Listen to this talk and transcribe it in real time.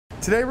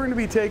Today we're going to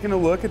be taking a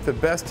look at the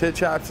best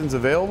hitch options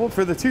available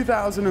for the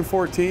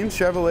 2014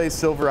 Chevrolet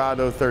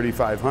Silverado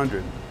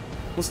 3500.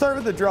 We'll start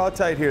with the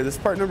Draw-Tite here. This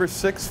is part number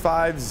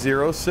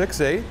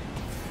 65068.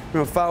 We're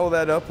going to follow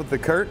that up with the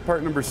Curt,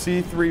 part number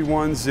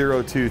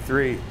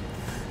C31023.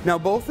 Now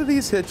both of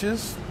these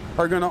hitches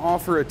are going to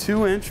offer a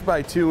 2-inch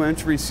by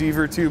 2-inch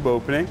receiver tube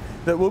opening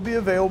that will be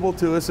available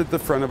to us at the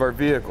front of our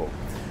vehicle.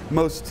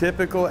 Most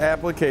typical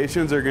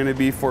applications are going to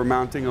be for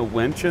mounting a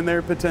winch in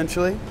there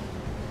potentially.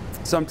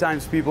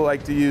 Sometimes people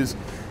like to use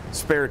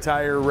spare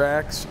tire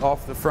racks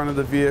off the front of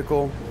the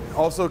vehicle.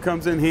 Also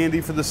comes in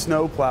handy for the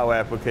snow plow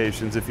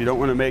applications. If you don't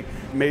want to make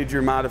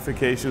major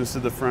modifications to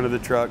the front of the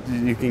truck,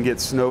 you can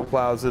get snow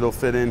plows that'll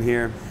fit in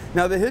here.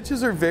 Now the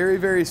hitches are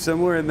very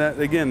similar in that,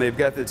 again, they've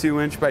got the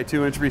 2-inch by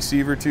 2-inch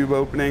receiver tube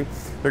opening.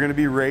 They're going to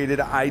be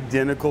rated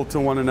identical to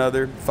one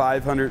another.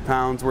 500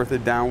 pounds worth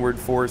of downward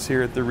force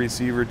here at the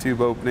receiver tube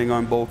opening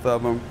on both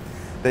of them.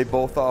 They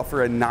both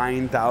offer a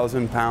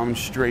 9,000 pound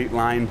straight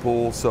line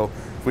pull, so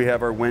if we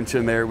have our winch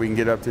in there, we can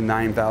get up to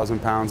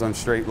 9,000 pounds on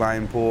straight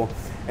line pull.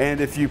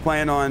 And if you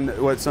plan on,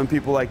 what some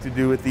people like to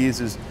do with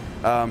these is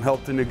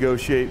help to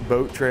negotiate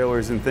boat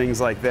trailers and things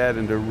like that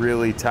into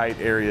really tight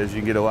areas.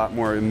 You get a lot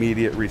more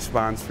immediate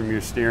response from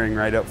your steering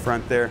right up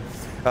front there.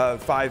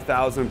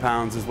 5,000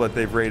 pounds is what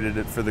they've rated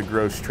it for the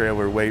gross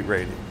trailer weight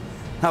rating.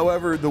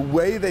 However, the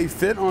way they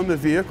fit on the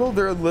vehicle,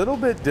 they're a little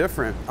bit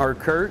different. Our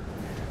Curt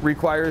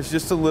requires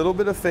just a little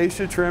bit of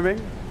fascia trimming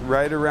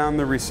right around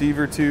the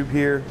receiver tube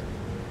here,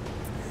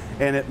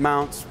 and it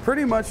mounts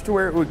pretty much to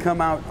where it would come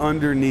out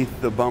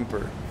underneath the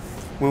bumper.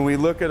 When we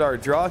look at our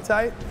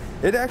Draw-Tite,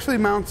 it actually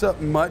mounts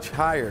up much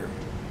higher.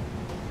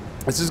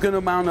 This is going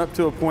to mount up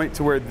to a point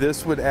to where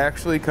this would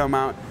actually come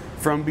out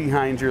from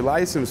behind your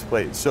license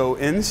plate. So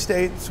in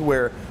states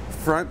where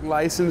front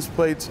license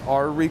plates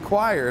are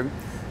required,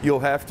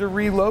 you'll have to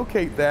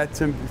relocate that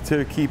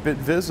to keep it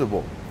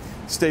visible.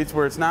 States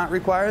where it's not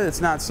required,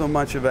 it's not so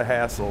much of a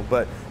hassle,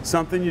 but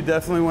something you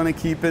definitely want to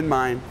keep in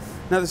mind.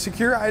 Now the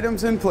secure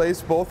items in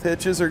place, both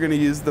hitches are going to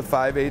use the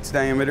 5/8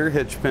 diameter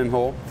hitch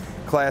pinhole.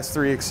 Class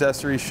 3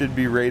 accessories should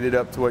be rated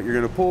up to what you're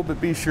going to pull, but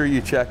be sure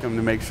you check them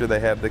to make sure they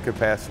have the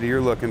capacity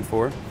you're looking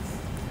for.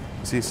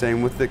 See,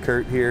 same with the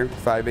Curt here,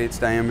 5/8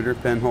 diameter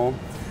pinhole.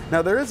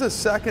 Now there is a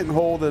second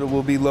hole that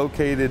will be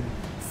located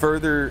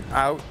further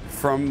out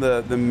from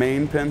the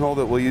main pinhole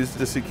that we'll use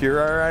to secure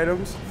our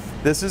items.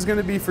 This is going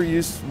to be for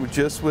use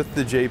just with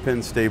the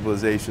J-pin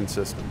stabilization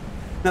system.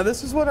 Now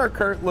this is what our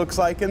Curt looks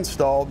like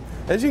installed.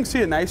 As you can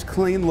see, a nice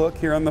clean look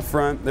here on the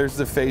front. There's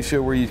the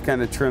fascia where you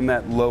kind of trim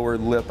that lower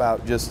lip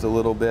out just a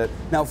little bit.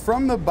 Now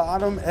from the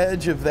bottom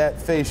edge of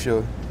that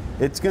fascia,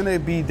 it's going to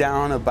be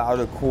down about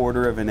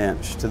 1/4 of an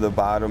inch to the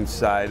bottom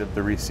side of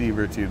the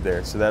receiver tube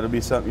there. So that'll be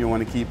something you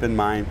want to keep in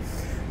mind.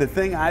 The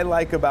thing I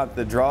like about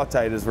the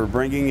Draw-Tite is we're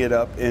bringing it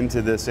up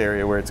into this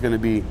area where it's going to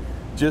be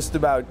just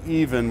about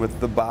even with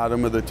the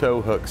bottom of the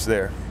tow hooks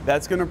there.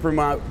 That's going to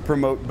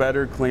promote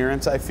better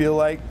clearance, I feel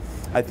like.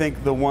 I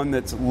think the one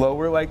that's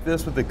lower like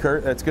this with the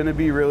Curt, that's going to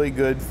be really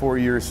good for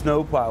your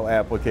snowplow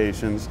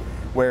applications,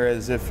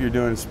 whereas if you're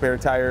doing spare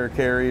tire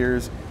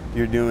carriers,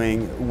 you're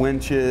doing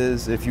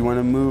winches, if you want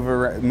to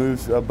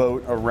move a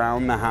boat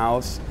around the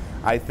house,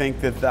 I think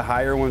that the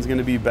higher one's going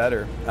to be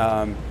better.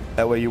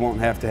 That way you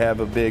won't have to have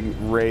a big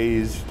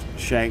raised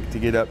shank to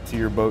get up to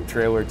your boat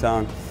trailer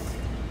tongue.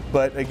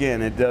 But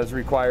again, it does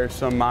require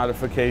some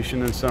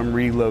modification and some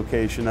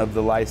relocation of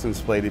the license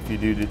plate if you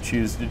do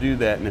choose to do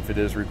that and if it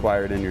is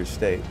required in your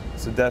state.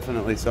 So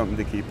definitely something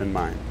to keep in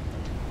mind.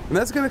 And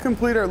that's going to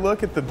complete our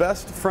look at the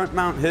best front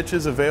mount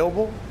hitches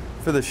available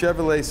for the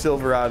Chevrolet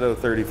Silverado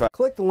 35.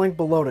 Click the link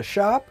below to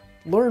shop,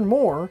 learn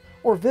more,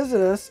 or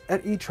visit us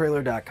at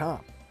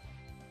etrailer.com.